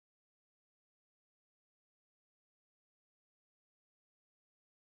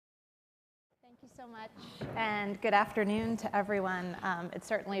Thank you so much, and good afternoon to everyone. It's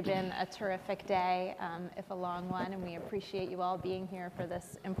certainly been a terrific day, if a long one, and we appreciate you all being here for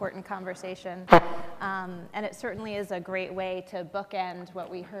this important conversation. And it certainly is a great way to bookend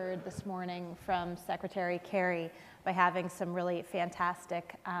what we heard this morning from Secretary Kerry by having some really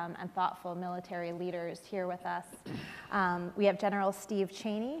fantastic and thoughtful military leaders here with us. We have General Steve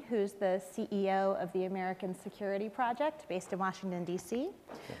Cheney, who's the CEO of the American Security Project based in Washington, D.C.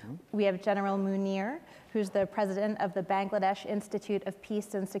 We have General Munir, who's the president of the Bangladesh Institute of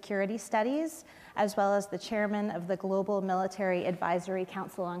Peace and Security Studies, as well as the chairman of the Global Military Advisory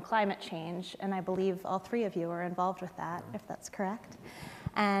Council on Climate Change. And I believe all three of you are involved with that, if that's correct.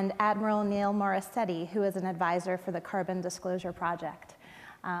 And Admiral Neil Morissetti, who is an advisor for the Carbon Disclosure Project.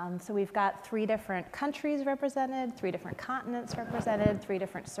 So we've got 3 different countries represented, 3 different continents represented, 3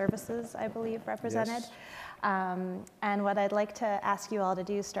 different services, I believe, represented. Yes. And what I'd like to ask you all to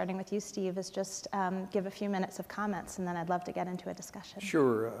do, starting with you, Steve, is just give a few minutes of comments, and then I'd love to get into a discussion.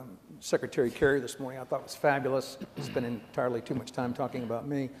 Sure. Secretary Kerry this morning I thought was fabulous. Spent entirely too much time talking about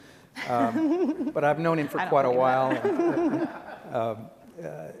me. But I've known him for quite a while.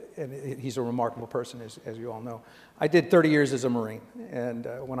 And he's a remarkable person, as you all know. I did 30 years as a Marine, and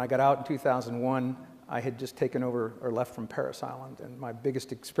when I got out in 2001, I had just taken over or left from Parris Island, and my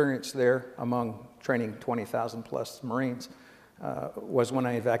biggest experience there, among training 20,000 plus Marines, was when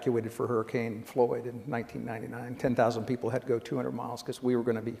I evacuated for Hurricane Floyd in 1999. 10,000 people had to go 200 miles because we were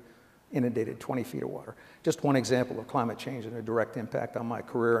going to be inundated 20 feet of water. Just one example of climate change and a direct impact on my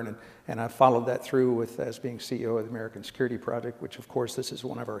career, and I followed that through with as being CEO of the American Security Project, which of course this is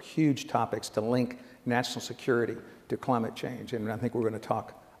one of our huge topics to link national security to climate change, and I think we're going to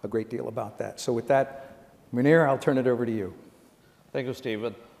talk a great deal about that. So with that, Munir, I'll turn it over to you. Thank you,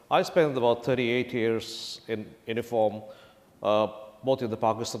 Steve. I spent about 38 years in uniform, both in the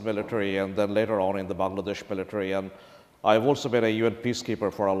Pakistan military and then later on in the Bangladesh military, and I've also been a UN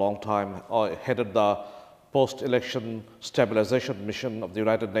peacekeeper for a long time. I headed the post-election stabilization mission of the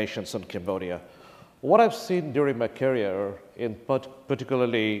United Nations in Cambodia. What I've seen during my career,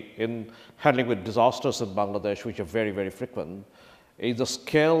 particularly in handling with disasters in Bangladesh, which are very, very frequent, is the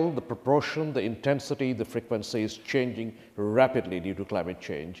scale, the proportion, the intensity, the frequency is changing rapidly due to climate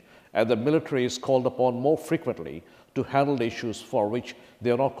change. And the military is called upon more frequently to handle the issues for which they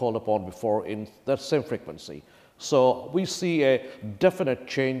are not called upon before in that same frequency. So we see a definite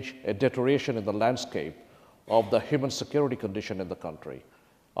change, a deterioration in the landscape of the human security condition in the country.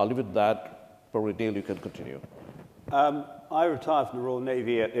 I'll leave it at that. Probably, Neil, you can continue. I retired from the Royal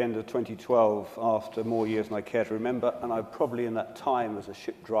Navy at the end of 2012 after more years than I care to remember, and I probably in that time as a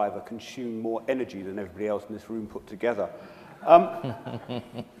ship driver consumed more energy than everybody else in this room put together.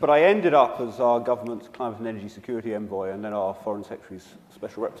 But I ended up as our government's climate and energy security envoy and then our Foreign Secretary's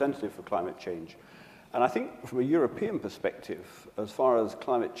special representative for climate change. And I think from a European perspective, as far as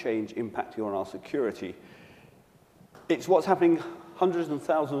climate change impacting on our security, it's what's happening hundreds and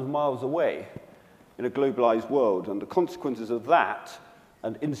thousands of miles away in a globalized world. And the consequences of that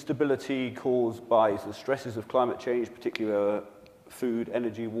and instability caused by the stresses of climate change, particularly food,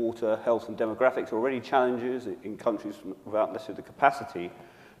 energy, water, health, and demographics, are already challenges in countries without necessarily the capacity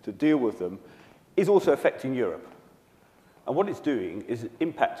to deal with them, is also affecting Europe. And what it's doing is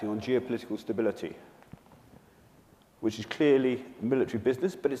impacting on geopolitical stability, which is clearly military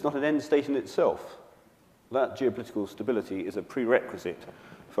business, but it's not an end state in itself. That geopolitical stability is a prerequisite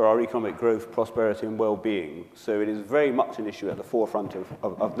for our economic growth, prosperity, and well-being. So it is very much an issue at the forefront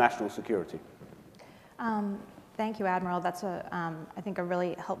of national security. Thank you, Admiral. That's, I think, a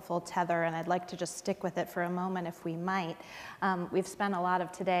really helpful tether, and I'd like to just stick with it for a moment, if we might. We've spent a lot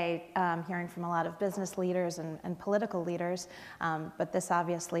of today hearing from a lot of business leaders and political leaders, but this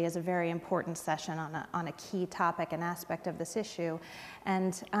obviously is a very important session on a key topic and aspect of this issue.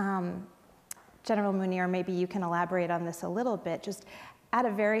 And General Munir, maybe you can elaborate on this a little bit. Just at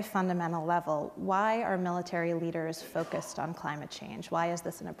a very fundamental level, why are military leaders focused on climate change? Why is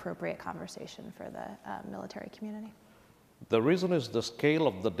this an appropriate conversation for the military community? The reason is the scale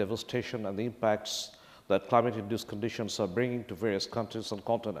of the devastation and the impacts that climate-induced conditions are bringing to various countries and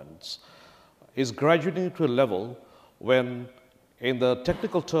continents is graduating to a level when, in the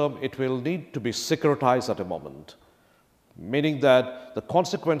technical term, it will need to be securitized at a moment, meaning that the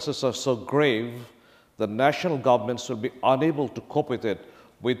consequences are so grave the national governments will be unable to cope with it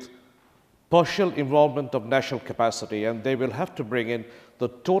with partial involvement of national capacity, and they will have to bring in the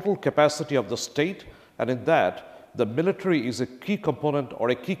total capacity of the state, and in that, the military is a key component or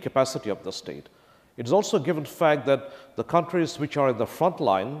a key capacity of the state. It's also a given fact that the countries which are in the front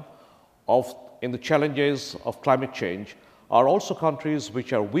line in the challenges of climate change are also countries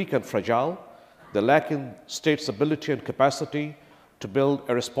which are weak and fragile, They lack in states' ability and capacity to build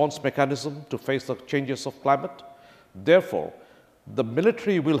a response mechanism to face the changes of climate. Therefore, the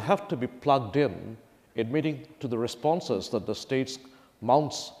military will have to be plugged in meeting to the responses that the states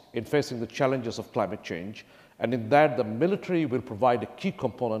mounts in facing the challenges of climate change. And in that, the military will provide a key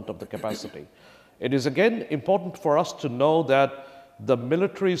component of the capacity. It is again important for us to know that the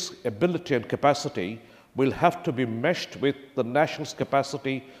military's ability and capacity will have to be meshed with the nation's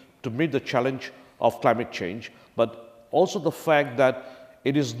capacity to meet the challenge of climate change, but also the fact that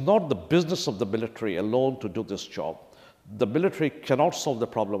it is not the business of the military alone to do this job. The military cannot solve the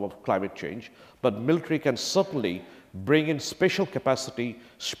problem of climate change, but military can certainly bring in special capacity,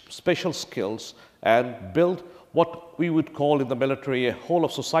 special skills, and build what we would call in the military a whole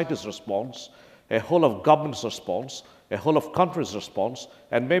of society's response, a whole of government's response, a whole of country's response,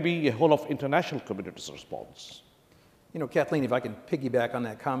 and maybe a whole of international community's response. You know, Kathleen, if I can piggyback on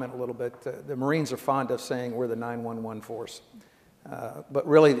that comment a little bit, the Marines are fond of saying we're the 911 force. But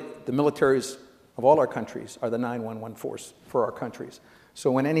really, the militaries of all our countries are the 911 force for our countries.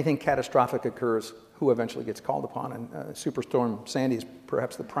 So when anything catastrophic occurs, who eventually gets called upon? And Superstorm Sandy is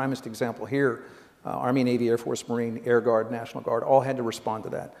perhaps the primest example here. Army, Navy, Air Force, Marine, Air Guard, National Guard, all had to respond to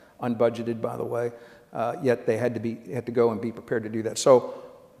that, unbudgeted, by the way, yet they had to go and be prepared to do that. So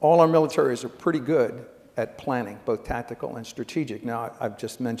all our militaries are pretty good at planning, both tactical and strategic. Now, I've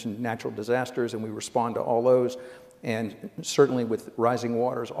just mentioned natural disasters, and we respond to all those. And certainly with rising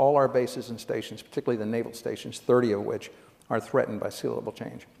waters, all our bases and stations, particularly the naval stations, 30 of which are threatened by sea level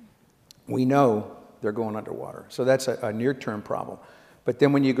change. We know they're going underwater. So that's a near-term problem. But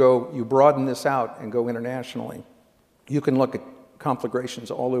then when you broaden this out and go internationally, you can look at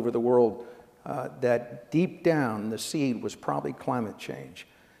conflagrations all over the world that deep down the seed was probably climate change.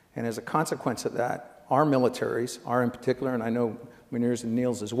 And as a consequence of that, our militaries, our in particular, and I know Munir's and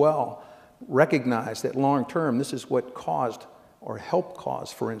Neil's as well, recognize that long term, this is what caused or helped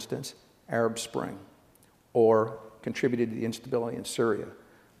cause, for instance, Arab Spring, or contributed to the instability in Syria,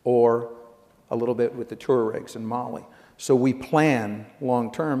 or a little bit with the Tuaregs in Mali. So we plan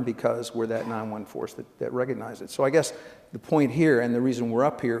long term because we're that 911 force that recognizes it. So I guess the point here, and the reason we're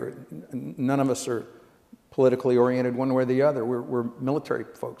up here, none of us are politically oriented one way or the other. We're military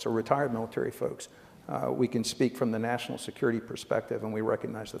folks or retired military folks. We can speak from the national security perspective, and we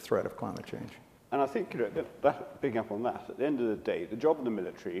recognize the threat of climate change. And I think, picking up on that, at the end of the day, the job of the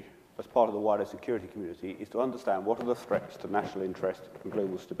military, as part of the wider security community, is to understand what are the threats to national interest and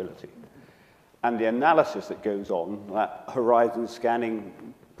global stability. And the analysis that goes on, that horizon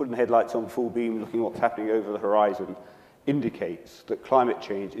scanning, putting the headlights on full beam, looking at what's happening over the horizon, indicates that climate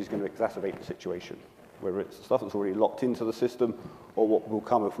change is going to exacerbate the situation, whether it's the stuff that's already locked into the system or what will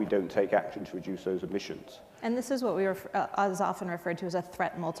come if we don't take action to reduce those emissions. And this is what we is often referred to as a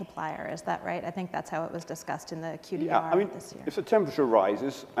threat multiplier, is that right? I think that's how it was discussed in the QDR this year. If the temperature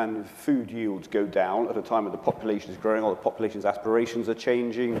rises and food yields go down at a time when the population is growing or the population's aspirations are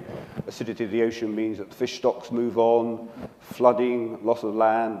changing, acidity of the ocean means that the fish stocks move on, flooding, loss of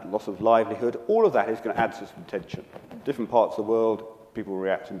land, loss of livelihood, all of that is going to add to some tension. Different parts of the world, people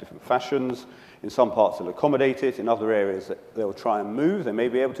react in different fashions. In some parts they'll accommodate it, in other areas they'll try and move, they may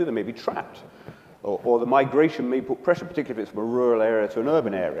be able to, they may be trapped. Or the migration may put pressure, particularly if it's from a rural area to an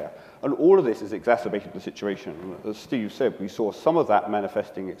urban area. And all of this is exacerbating the situation. As Steve said, we saw some of that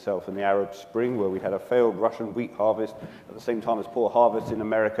manifesting itself in the Arab Spring, where we had a failed Russian wheat harvest at the same time as poor harvests in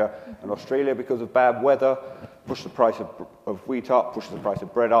America and Australia because of bad weather, pushed the price of wheat up, pushed the price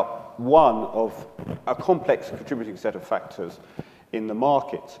of bread up, one of a complex contributing set of factors in the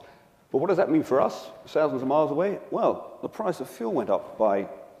markets. But what does that mean for us, thousands of miles away? Well, the price of fuel went up by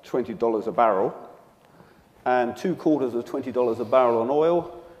 $20 a barrel, and 2/4 of $20 a barrel on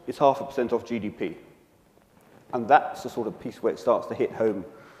oil is 0.5% off GDP. And that's the sort of piece where it starts to hit home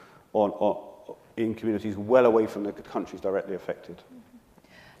in communities well away from the countries directly affected.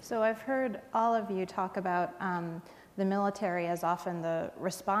 So I've heard all of you talk about the military as often the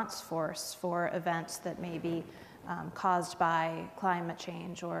response force for events that may be caused by climate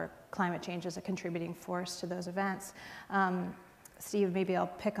change, or climate change as a contributing force to those events. Steve, maybe I'll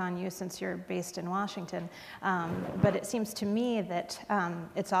pick on you since you're based in Washington, but it seems to me that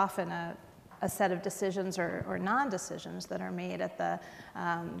it's often a set of decisions or non-decisions that are made at the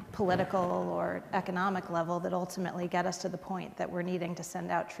political or economic level that ultimately get us to the point that we're needing to send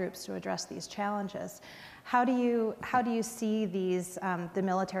out troops to address these challenges. How do you see these the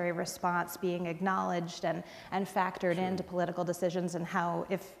military response being acknowledged and factored into political decisions, and how,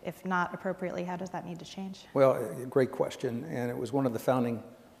 if not appropriately, how does that need to change? Well, great question, and it was one of the founding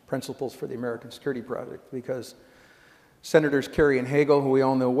principles for the American Security Project, because Senators Kerry and Hagel, who we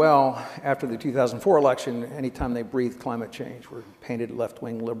all know well, after the 2004 election, anytime they breathed climate change, were painted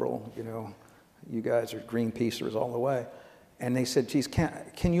left-wing liberal, you know, you guys are Greenpeacers all the way. And they said, geez,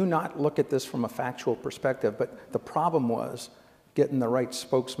 can you not look at this from a factual perspective? But the problem was getting the right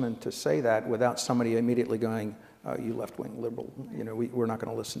spokesman to say that without somebody immediately going, you left-wing liberal, you know, we're not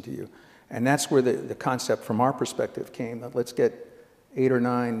going to listen to you. And that's where the concept from our perspective came, that let's get 8 or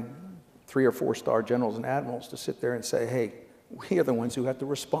 9 3- or 4-star generals and admirals to sit there and say, hey, we are the ones who have to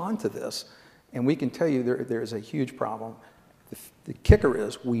respond to this. And we can tell you there is a huge problem. The kicker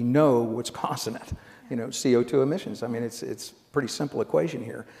is we know what's causing it, you know, CO2 emissions. I mean, it's a pretty simple equation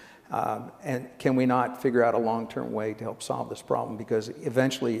here. And can we not figure out a long-term way to help solve this problem? Because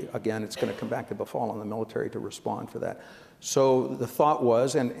eventually, again, it's going to come back to befall on the military to respond for that. So the thought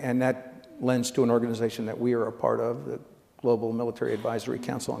was, and that lends to an organization that we are a part of, the Global Military Advisory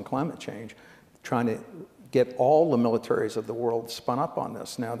Council on Climate Change, trying to get all the militaries of the world spun up on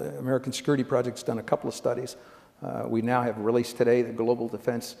this. Now, the American Security Project's done a couple of studies. We now have released today the Global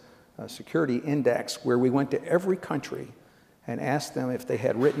Defense Security Index, where we went to every country and asked them if they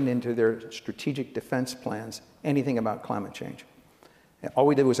had written into their strategic defense plans anything about climate change. And all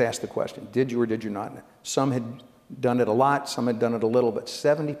we did was ask the question, did you or did you not? Some had done it a lot, some had done it a little, but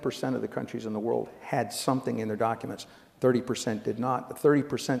 70% of the countries in the world had something in their documents. 30% did not. The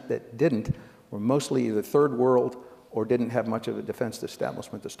 30% that didn't were mostly either third world or didn't have much of a defense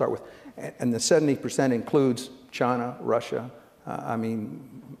establishment to start with. And the 70% includes China, Russia. I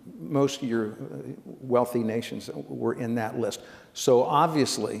mean, most of your wealthy nations were in that list. So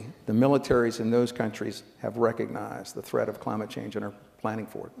obviously, the militaries in those countries have recognized the threat of climate change and are planning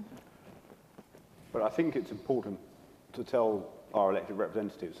for it. But I think it's important to tell our elected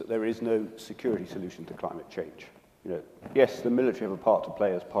representatives that there is no security solution to climate change. You know, yes, the military have a part to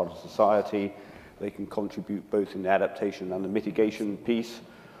play as part of society. They can contribute both in the adaptation and the mitigation piece.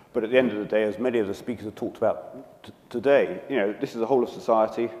 But at the end of the day, as many of the speakers have talked about today, you know, this is the whole of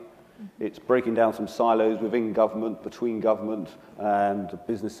society. It's breaking down some silos within government, between government and the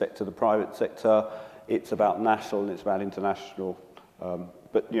business sector, the private sector. It's about national and it's about international.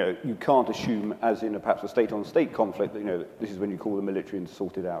 But, you know, you can't assume, as in perhaps a state-on-state conflict, that, you know, this is when you call the military and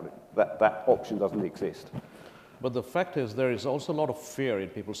sort it out. That option doesn't exist. But the fact is, there is also a lot of fear in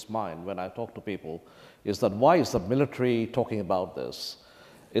people's mind when I talk to people, is that why is the military talking about this?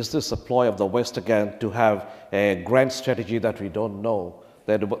 Is this a ploy of the West again to have a grand strategy that we don't know?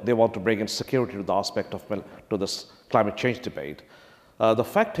 They want to bring in security to the aspect of to this climate change debate. The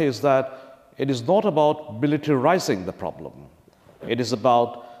fact is that it is not about militarizing the problem. It is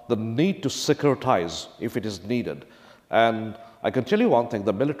about the need to securitize if it is needed. And I can tell you one thing,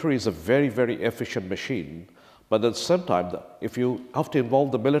 the military is a very, very efficient machine. But at the same time, if you have to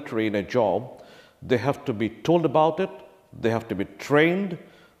involve the military in a job, they have to be told about it, they have to be trained,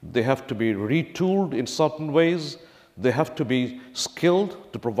 they have to be retooled in certain ways, they have to be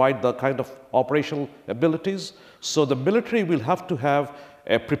skilled to provide the kind of operational abilities. So the military will have to have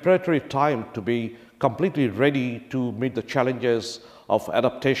a preparatory time to be completely ready to meet the challenges of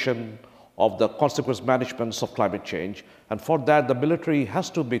adaptation, of the consequence management of climate change. And for that, the military has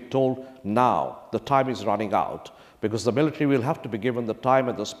to be told now the time is running out, because the military will have to be given the time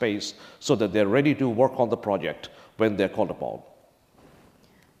and the space so that they're ready to work on the project when they're called upon.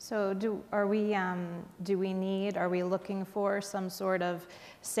 So are we looking for some sort of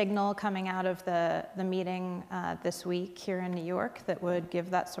signal coming out of the meeting this week here in New York that would give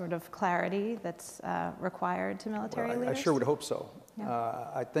that sort of clarity that's required to military leaders? I sure would hope so. Yeah.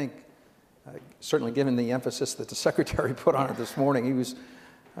 I think, certainly given the emphasis that the Secretary put on it this morning, he was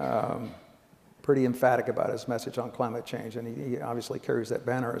pretty emphatic about his message on climate change, and he obviously carries that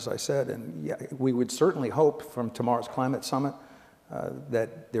banner, as I said. And yeah, we would certainly hope from tomorrow's climate summit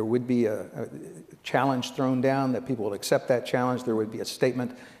that there would be a challenge thrown down, that people would accept that challenge, there would be a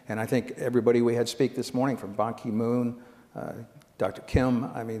statement. And I think everybody we had speak this morning, from Ban Ki-moon, Dr. Kim,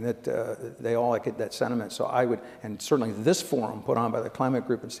 I mean, that they all echoed that sentiment. So I would, and certainly this forum put on by the Climate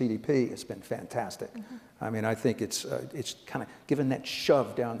Group and CDP has been fantastic. Mm-hmm. I mean, I think it's kind of given that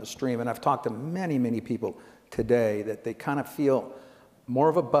shove down the stream. And I've talked to many, many people today that they kind of feel more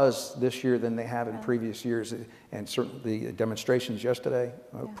of a buzz this year than they have in previous years. And certainly the demonstrations yesterday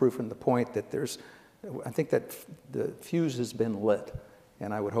proving the point that I think that the fuse has been lit,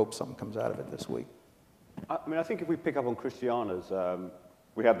 and I would hope something comes out of it this week. I mean, I think if we pick up on Christiana's,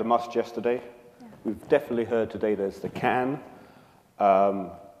 we had the must yesterday. Yeah. We've definitely heard today there's the can.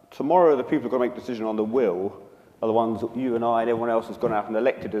 Tomorrow, the people who are going to make the decision on the will are the ones that you and I and everyone else has gone out and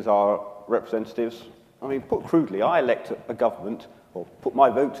elected as our representatives. I mean, put crudely, I elect a government or put my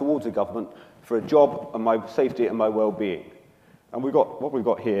vote towards a government for a job and my safety and my well-being. And what we've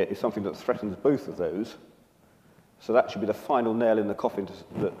got here is something that threatens both of those. So that should be the final nail in the coffin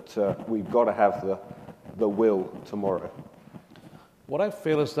that we've got to have the will tomorrow. What I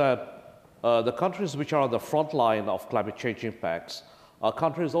feel is that the countries which are on the front line of climate change impacts are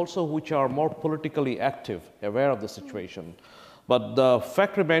countries also which are more politically active, aware of the situation. But the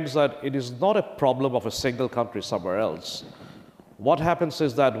fact remains that it is not a problem of a single country somewhere else. What happens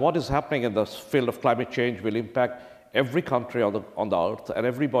is that what is happening in the field of climate change will impact every country on the earth, and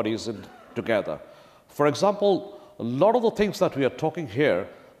everybody is in together. For example, a lot of the things that we are talking here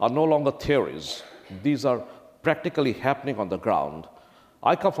are no longer theories. These are practically happening on the ground.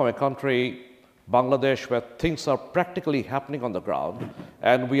 I come from a country, Bangladesh, where things are practically happening on the ground,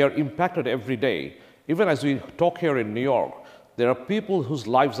 and we are impacted every day. Even as we talk here in New York, there are people whose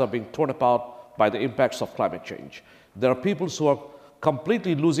lives are being torn apart by the impacts of climate change. There are people who are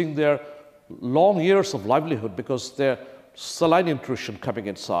completely losing their long years of livelihood because their saline intrusion coming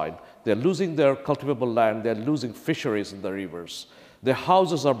inside. They're losing their cultivable land, they're losing fisheries in the rivers. Their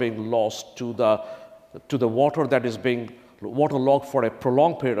houses are being lost to the water that is being waterlogged for a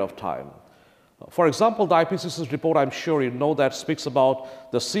prolonged period of time. For example, the IPCC's report, I'm sure you know, that speaks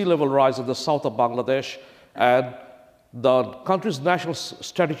about the sea level rise in the south of Bangladesh, and the country's national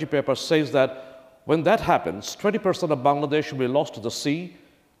strategy paper says that when that happens, 20% of Bangladesh will be lost to the sea,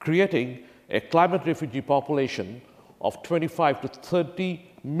 creating a climate refugee population of 25 to 30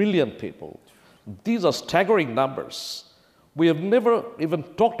 million people. These are staggering numbers. We have never even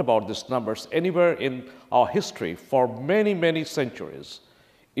talked about these numbers anywhere in our history for many, many centuries.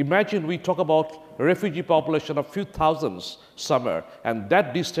 Imagine we talk about a refugee population of a few thousands somewhere, and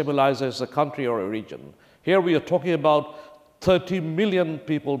that destabilizes a country or a region. Here we are talking about 30 million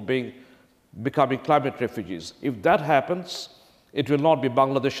people becoming climate refugees. If that happens, it will not be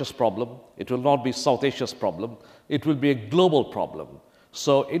Bangladesh's problem, it will not be South Asia's problem, it will be a global problem.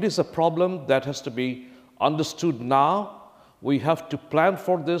 So it is a problem that has to be understood now. We have to plan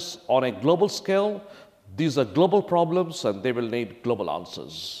for this on a global scale. These are global problems, and they will need global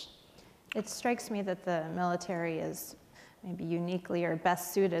answers. It strikes me that the military is maybe uniquely or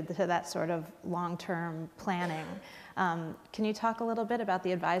best suited to that sort of long-term planning. Can you talk a little bit about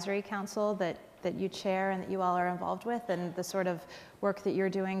the advisory council that you chair and that you all are involved with, and the sort of work that you're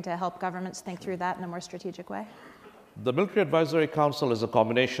doing to help governments think through that in a more strategic way? The Military Advisory Council is a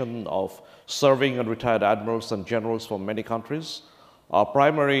combination of serving and retired admirals and generals from many countries. Our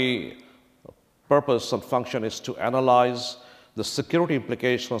primary purpose and function is to analyze the security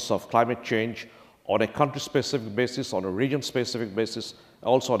implications of climate change on a country-specific basis, on a region-specific basis,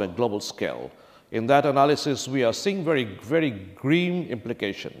 also on a global scale. In that analysis, we are seeing very, very grim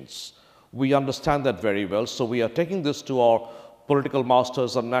implications. We understand that very well, so we are taking this to our political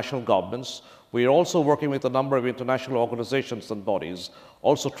masters and national governments. We are also working with a number of international organizations and bodies,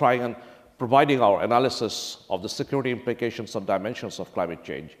 also trying and providing our analysis of the security implications and dimensions of climate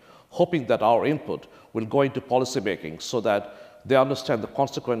change, hoping that our input will go into policy making so that they understand the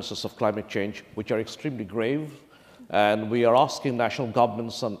consequences of climate change, which are extremely grave. And we are asking national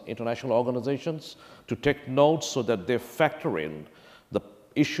governments and international organizations to take notes so that they factor in the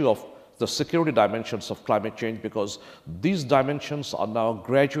issue of the security dimensions of climate change, because these dimensions are now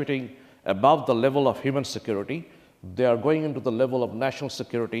graduating above the level of human security. They are going into the level of national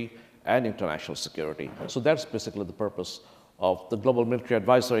security and international security. So that's basically the purpose of the Global Military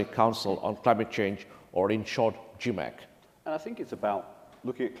Advisory Council on Climate Change, or in short, GMAC. And I think it's about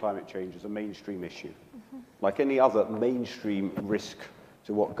looking at climate change as a mainstream issue, like any other mainstream risk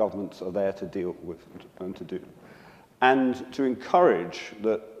to what governments are there to deal with and to do. And to encourage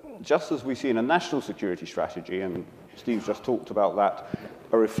that, just as we see in a national security strategy, and Steve just talked about that,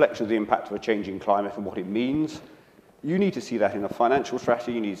 a reflection of the impact of a changing climate and what it means, you need to see that in a financial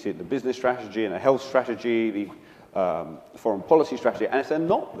strategy, you need to see it in the business strategy, in a health strategy, the foreign policy strategy, and if they're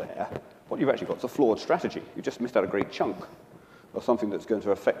not there, what you've actually got is a flawed strategy. You just missed out a great chunk of something that's going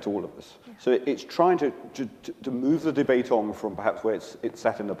to affect all of us. Yeah. So it's trying to move the debate on from perhaps where it's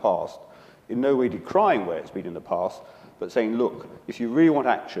sat in the past, in no way decrying where it's been in the past, but saying, look, if you really want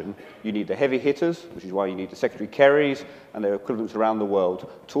action, you need the heavy hitters, which is why you need the Secretary Kerrys and their equivalents around the world,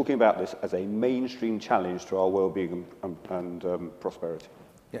 talking about this as a mainstream challenge to our well-being and prosperity.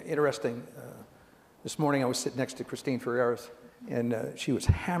 Yeah, interesting. This morning I was sitting next to Christine Ferreras, and she was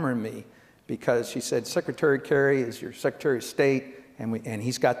hammering me because she said, Secretary Kerry is your Secretary of State, and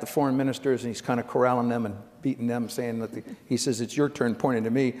he's got the foreign ministers, and he's kind of corralling them and beating them, saying that he says, it's your turn, pointing to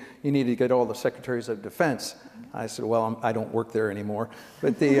me, you need to get all the secretaries of defense. I said, well, I don't work there anymore.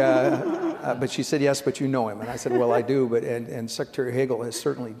 But But she said, yes, but you know him. And I said, well, I do. And Secretary Hagel has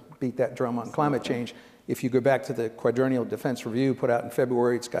certainly beat that drum on climate change. If you go back to the Quadrennial Defense Review put out in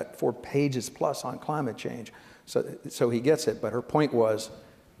February, it's got 4 pages plus on climate change. So he gets it. But her point was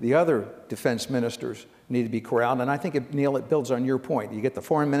the other defense ministers need to be corralled. And I think, Neil, it builds on your point. You get the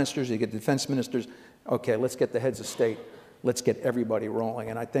foreign ministers, you get defense ministers. Okay, let's get the heads of state. Let's get everybody rolling.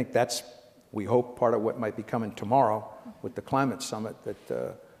 And I think that's, we hope, part of what might be coming tomorrow with the climate summit,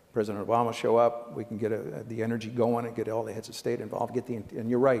 that President Obama show up, we can get the energy going and get all the heads of state involved. And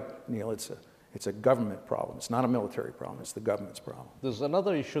you're right, Neil, it's a government problem. It's not a military problem, it's the government's problem. There's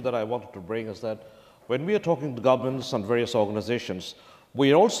another issue that I wanted to bring is that when we are talking to governments and various organizations,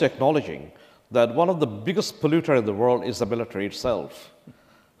 we are also acknowledging that one of the biggest polluters in the world is the military itself.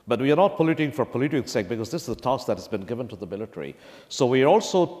 But we are not polluting for polluting's sake, because this is a task that has been given to the military. So we are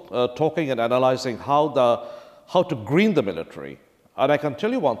also talking and analyzing how to green the military. And I can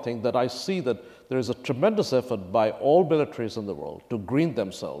tell you one thing, that I see that there is a tremendous effort by all militaries in the world to green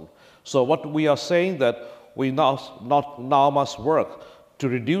themselves. So what we are saying that we now must work to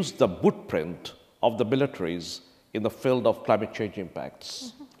reduce the footprint of the militaries in the field of climate change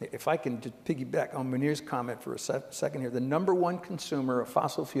impacts. If I can just piggyback on Munir's comment for a second here, the #1 consumer of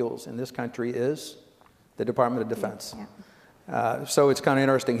fossil fuels in this country is the Department of Defense. Yeah. So it's kind of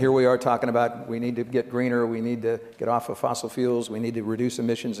interesting. Here we are talking about we need to get greener, we need to get off of fossil fuels, we need to reduce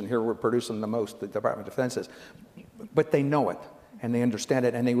emissions, and here we're producing the most, the Department of Defense is. But they know it, and they understand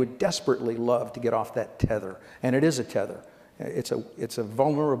it, and they would desperately love to get off that tether. And it is a tether. It's a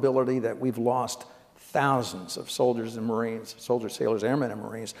vulnerability that we've lost thousands of soldiers and Marines, soldiers, sailors, airmen, and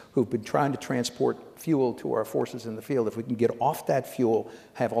Marines who've been trying to transport fuel to our forces in the field. If we can get off that fuel,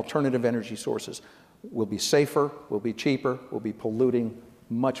 have alternative energy sources, we'll be safer, we'll be cheaper, we'll be polluting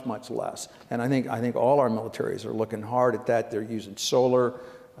much, much less. And I think all our militaries are looking hard at that. They're using solar,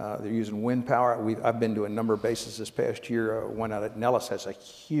 they're using wind power. I've been to a number of bases this past year. One out at Nellis has a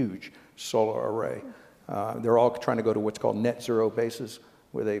huge solar array. They're all trying to go to what's called net zero bases,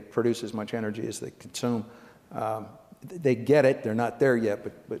 where they produce as much energy as they consume. They get it, they're not there yet,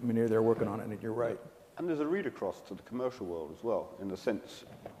 but Munir, they're working on it, and you're right. And there's a read across to the commercial world as well, in the sense,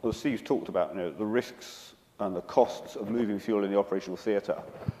 as Steve's talked about, the risks and the costs of moving fuel in the operational theatre,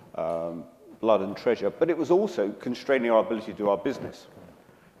 blood and treasure, but it was also constraining our ability to do our business.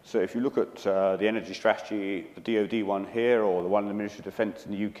 So if you look at the energy strategy, the DoD one here, or the one in the Ministry of Defence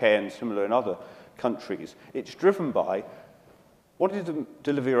in the UK and similar in other countries, it's driven by wanting to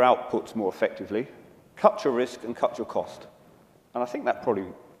deliver your outputs more effectively, cut your risk and cut your cost. And I think that probably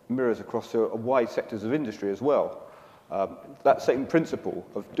mirrors across a wide sectors of industry as well. That same principle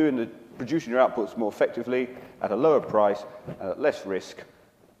of producing your outputs more effectively at a lower price, at less risk,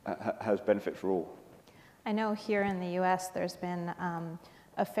 has benefit for all. I know here in the US there's been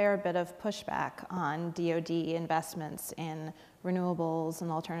a fair bit of pushback on DoD investments in renewables and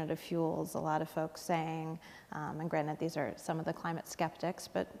alternative fuels. A lot of folks saying, and granted these are some of the climate skeptics,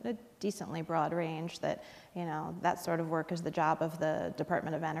 but a decently broad range, that that sort of work is the job of the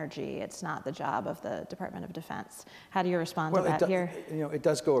Department of Energy. It's not the job of the Department of Defense. How do you respond to that here? It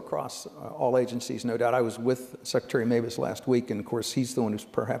does go across all agencies, no doubt. I was with Secretary Mavis last week, and of course he's the one who's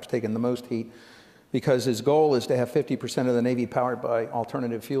perhaps taken the most heat, because his goal is to have 50% of the Navy powered by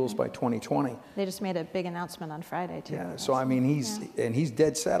alternative fuels by 2020. They just made a big announcement on Friday, too. Yeah, so I mean, he's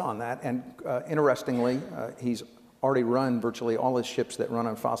dead set on that. And interestingly, he's already run virtually all his ships that run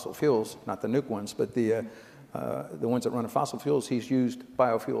on fossil fuels, not the nuke ones, but the ones that run on fossil fuels. He's used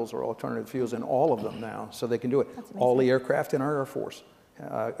biofuels or alternative fuels in all of them now, so they can do it. All the aircraft in our Air Force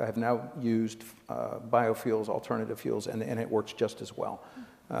have now used biofuels, alternative fuels, and it works just as well.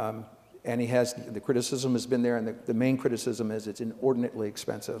 And the criticism has been there, and the main criticism is it's inordinately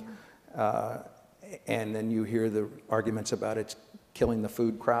expensive. And then you hear the arguments about it's killing the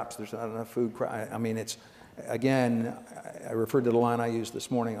food crops, there's not enough food crops. I mean, again, I referred to the line I used this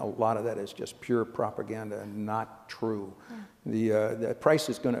morning, a lot of that is just pure propaganda and not true. Yeah. The price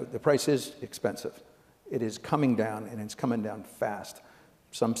is expensive. It is coming down, and it's coming down fast.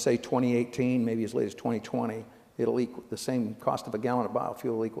 Some say 2018, maybe as late as 2020. It'll equal the same cost of a gallon of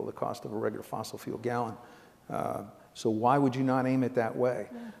biofuel will equal the cost of a regular fossil fuel gallon. So why would you not aim it that way?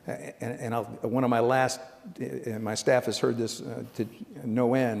 Yeah. And one of my and my staff has heard this to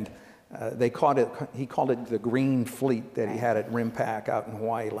no end. He called it the green fleet that he had at RIMPAC out in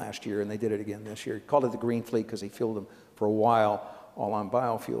Hawaii last year, and they did it again this year. He called it the green fleet because he fielded them for a while all on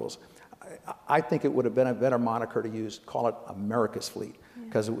biofuels. I think it would have been a better moniker to call it America's fleet,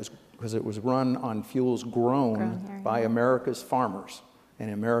 because it was run on fuels grown by America's farmers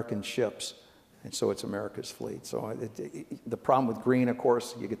and American ships. And so it's America's fleet. So the problem with green, of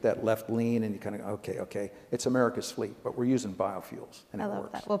course, you get that left lean and you kind of, okay, it's America's fleet, but we're using biofuels and it I love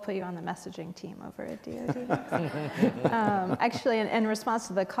works. that. We'll put you on the messaging team over at DOD. Actually, in response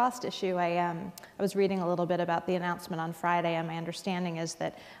to the cost issue, I was reading a little bit about the announcement on Friday, and my understanding is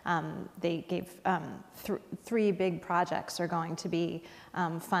that they gave three big projects are going to be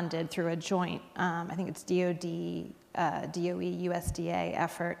funded through a joint, I think it's DOD, DOE, USDA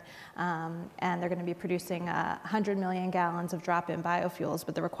effort, and they're going to be producing 100 million gallons of drop-in biofuels,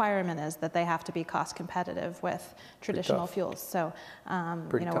 but the requirement is that they have to be cost competitive with traditional fuels. So,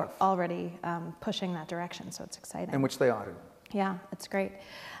 we're already pushing that direction, so it's exciting. And which they ought to. Yeah, it's great.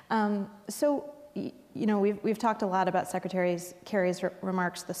 We've talked a lot about Secretary Kerry's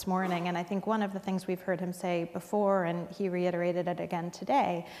remarks this morning, and I think one of the things we've heard him say before, and he reiterated it again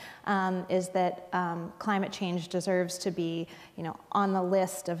today, is that climate change deserves to be, on the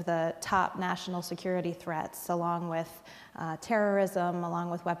list of the top national security threats, along with terrorism, along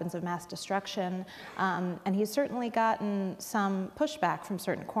with weapons of mass destruction, and he's certainly gotten some pushback from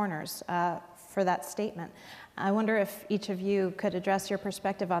certain corners for that statement. I wonder if each of you could address your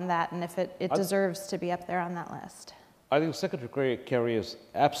perspective on that and if it deserves to be up there on that list. I think Secretary Kerry is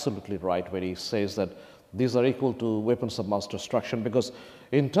absolutely right when he says that these are equal to weapons of mass destruction, because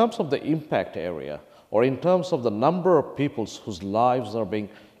in terms of the impact area, or in terms of the number of people whose lives are being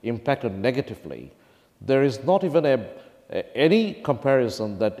impacted negatively, there is not even any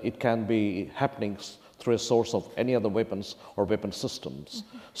comparison that it can be happening through a source of any other weapons or weapon systems.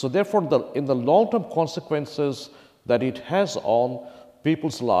 Mm-hmm. So therefore, in the long-term consequences that it has on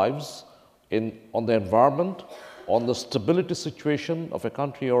people's lives, on the environment, on the stability situation of a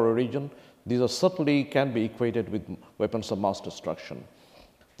country or a region, these are certainly can be equated with weapons of mass destruction.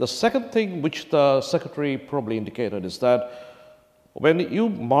 The second thing which the Secretary probably indicated is that when you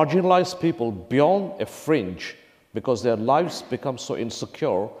marginalize people beyond a fringe because their lives become so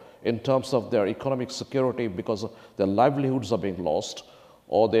insecure in terms of their economic security because their livelihoods are being lost,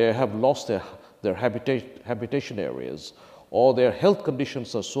 or they have lost their habitation areas, or their health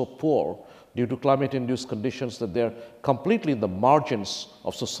conditions are so poor due to climate-induced conditions that they're completely in the margins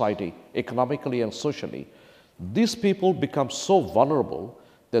of society, economically and socially. These people become so vulnerable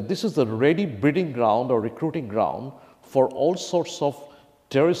that this is the ready breeding ground or recruiting ground for all sorts of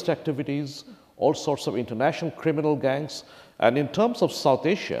terrorist activities, all sorts of international criminal gangs. And in terms of South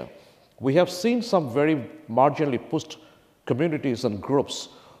Asia, we have seen some very marginally pushed communities and groups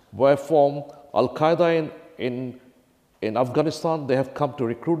where from Al-Qaeda in Afghanistan, they have come to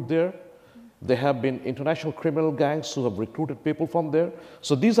recruit there. There have been international criminal gangs who have recruited people from there.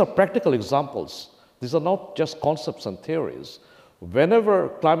 So these are practical examples. These are not just concepts and theories. Whenever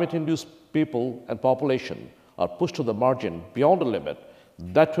climate-induced people and population are pushed to the margin beyond a limit,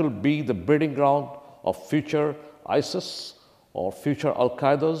 that will be the breeding ground of future ISIS or future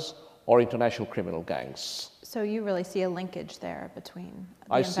Al-Qaedas or international criminal gangs. So you really see a linkage there between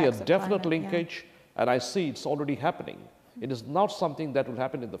the I see a definite climate, linkage, and I see it's already happening. It is not something that will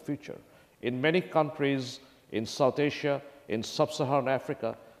happen in the future. In many countries in South Asia, in sub-Saharan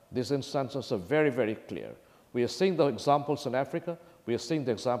Africa, these instances are very, very clear. We are seeing the examples in Africa, we are seeing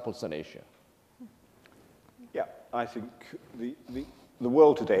the examples in Asia. Yeah, I think the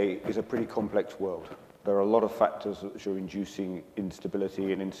world today is a pretty complex world. There are a lot of factors which are inducing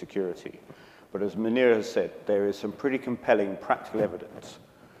instability and insecurity. But as Munir has said, there is some pretty compelling practical evidence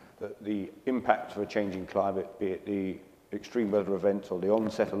that the impact of a changing climate, be it the extreme weather events or the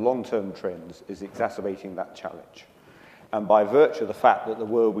onset of long-term trends, is exacerbating that challenge. And by virtue of the fact that the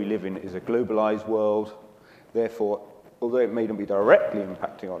world we live in is a globalized world, therefore, although it may not be directly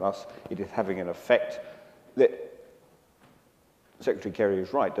impacting on us, it is having an effect that Secretary Kerry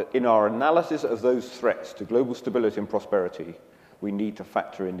is right, that in our analysis of those threats to global stability and prosperity, we need to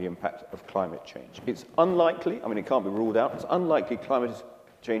factor in the impact of climate change. It's unlikely, I mean, it can't be ruled out, it's unlikely climate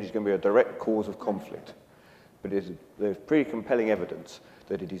change is going to be a direct cause of conflict. But there's pretty compelling evidence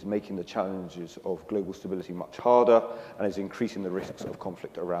that it is making the challenges of global stability much harder and is increasing the risks of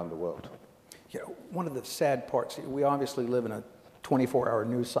conflict around the world. Yeah, one of the sad parts, we obviously live in a 24-hour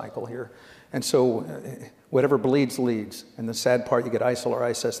news cycle here. And so whatever bleeds leads. And the sad part, you get ISIL or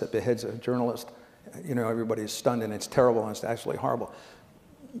ISIS that beheads a journalist. Everybody's stunned and it's terrible and it's actually horrible.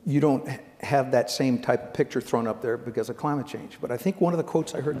 You don't have that same type of picture thrown up there because of climate change. But I think one of the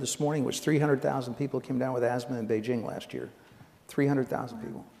quotes I heard this morning was 300,000 people came down with asthma in Beijing last year. 300,000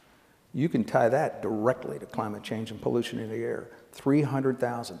 people. You can tie that directly to climate change and pollution in the air.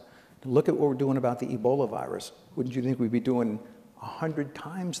 300,000. Look at what we're doing about the Ebola virus. Wouldn't you think we'd be doing 100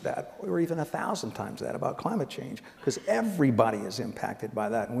 times that, or even 1,000 times that about climate change, because everybody is impacted by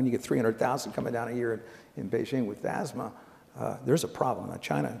that. And when you get 300,000 coming down a year in Beijing with asthma, there's a problem. Now,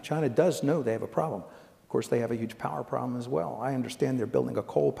 China does know they have a problem. Of course, they have a huge power problem as well. I understand they're building a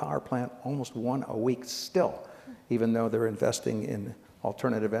coal power plant, almost one a week still, even though they're investing in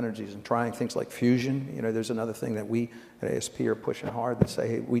alternative energies and trying things like fusion. You know, there's another thing that we at ASP are pushing hard that say,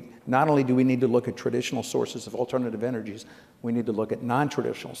 hey, not only do we need to look at traditional sources of alternative energies, we need to look at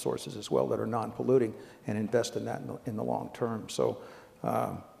non-traditional sources as well that are non-polluting and invest in that in the long term. So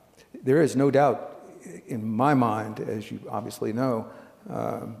there is no doubt in my mind, as you obviously know,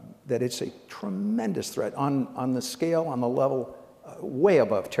 that it's a tremendous threat on the scale, on the level, way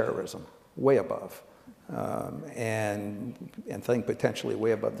above terrorism, way above. And think potentially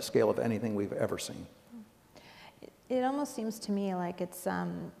way above the scale of anything we've ever seen. It almost seems to me like it's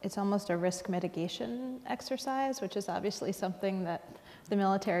almost a risk mitigation exercise, which is obviously something that the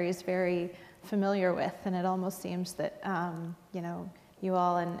military is very familiar with, and it almost seems that you know, you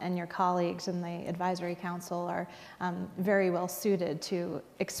all and your colleagues in the advisory council are very well suited to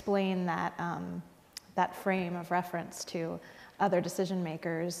explain that that frame of reference to other decision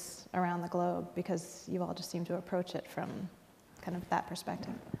makers around the globe, because you all just seem to approach it from kind of that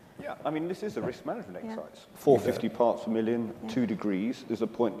perspective. Yeah, I mean, this is a risk management exercise. 450 parts per million, 2 degrees. There's a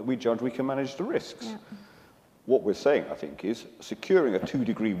point that we judge we can manage the risks. Yeah. What we're saying, I think, is securing a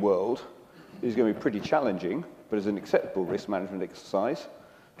 2-degree world is going to be pretty challenging, but is an acceptable risk management exercise.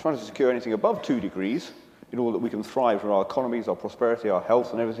 Trying to secure anything above 2 degrees in order that we can thrive for our economies, our prosperity, our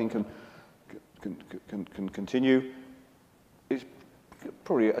health, and everything can continue is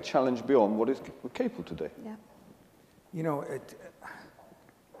probably a challenge beyond what is we're capable to do. Yeah. You know,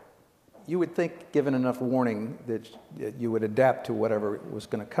 you would think, given enough warning, that you would adapt to whatever was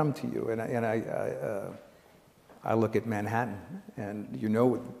going to come to you. And I look at Manhattan, and you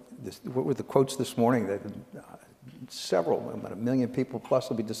know, what were the quotes this morning? That several, about 1 million people plus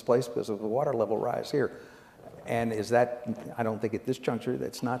will be displaced because of the water level rise here. And is that, I don't think at this juncture,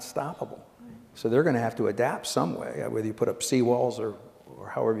 that's not stoppable. So they're going to have to adapt some way, whether you put up seawalls or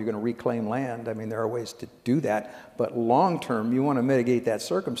however you're going to reclaim land. I mean, there are ways to do that. But long term, you want to mitigate that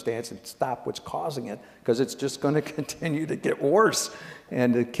circumstance and stop what's causing it, because it's just going to continue to get worse.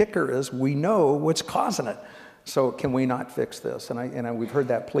 And the kicker is we know what's causing it. So can we not fix this? And we've heard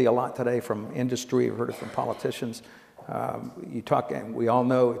that plea a lot today from industry. We've heard it from politicians. And we all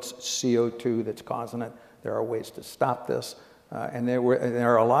know it's CO2 that's causing it. There are ways to stop this. And there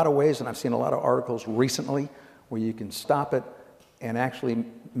are a lot of ways, and I've seen a lot of articles recently where you can stop it and actually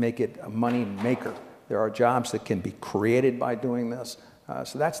make it a money maker. There are jobs that can be created by doing this.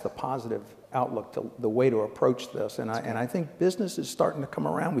 So that's the positive outlook, the way to approach this. And I think business is starting to come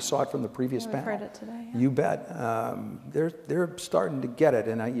around. We saw it from the previous panel. We've heard it today. Yeah. You bet. They're starting to get it,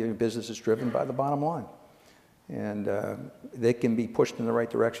 and business is driven by the bottom line. And they can be pushed in the right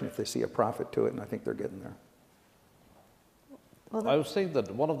direction if they see a profit to it, and I think they're getting there. I would say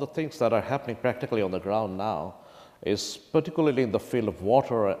that one of the things that are happening practically on the ground now is particularly in the field of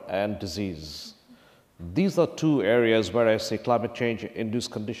water and disease. These are two areas where I see climate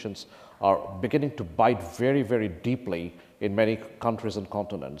change-induced conditions are beginning to bite very, very deeply in many countries and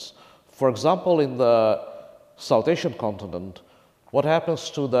continents. For example, in the South Asian continent, what happens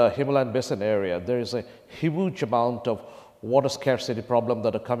to the Himalayan basin area? There is a huge amount of water scarcity problem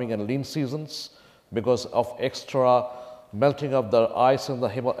that are coming in lean seasons because of extra melting of the ice in the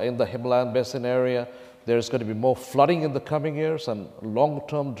Himalayan basin area. There's going to be more flooding in the coming years and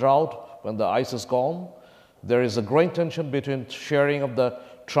long-term drought when the ice is gone. There is a growing tension between sharing of the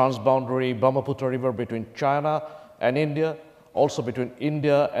transboundary Brahmaputra River between China and India, also between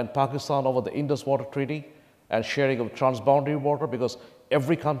India and Pakistan over the Indus Water Treaty, and sharing of transboundary water, because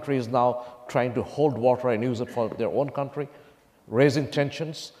every country is now trying to hold water and use it for their own country, raising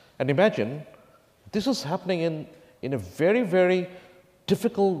tensions. And imagine, this is happening in a very, very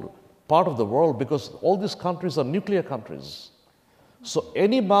difficult part of the world, because all these countries are nuclear countries. So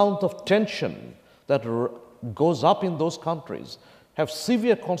any amount of tension that goes up in those countries have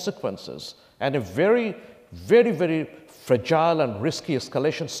severe consequences and a very, very, very fragile and risky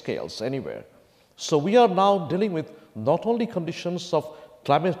escalation scales anywhere. So we are now dealing with not only conditions of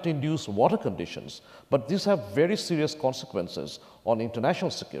climate-induced water conditions, but these have very serious consequences on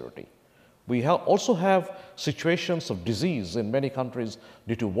international security. We also have situations of disease in many countries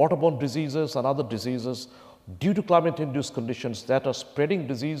due to waterborne diseases and other diseases due to climate-induced conditions that are spreading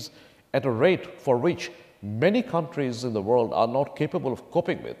disease at a rate for which many countries in the world are not capable of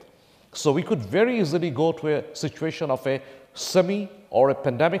coping with. So we could very easily go to a situation of a semi or a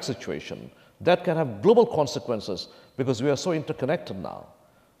pandemic situation that can have global consequences because we are so interconnected now.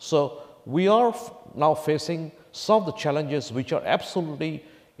 So we are now facing some of the challenges which are absolutely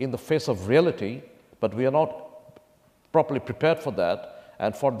in the face of reality, but we are not properly prepared for that.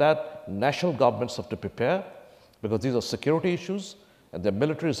 And for that, national governments have to prepare, because these are security issues, and the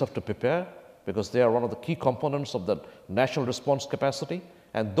militaries have to prepare, because they are one of the key components of the national response capacity.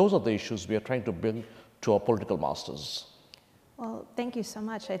 And those are the issues we are trying to bring to our political masters. Well, thank you so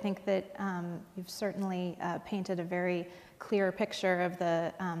much. I think that you've certainly painted a very clear picture of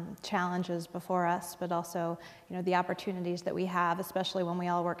the challenges before us, but also, the opportunities that we have, especially when we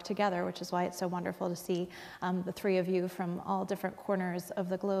all work together, which is why it's so wonderful to see the three of you from all different corners of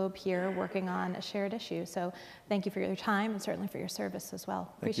the globe here working on a shared issue. So thank you for your time and certainly for your service as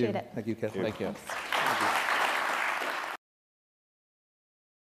well. Appreciate it. Thank you, Kathleen. Thank you. Thanks.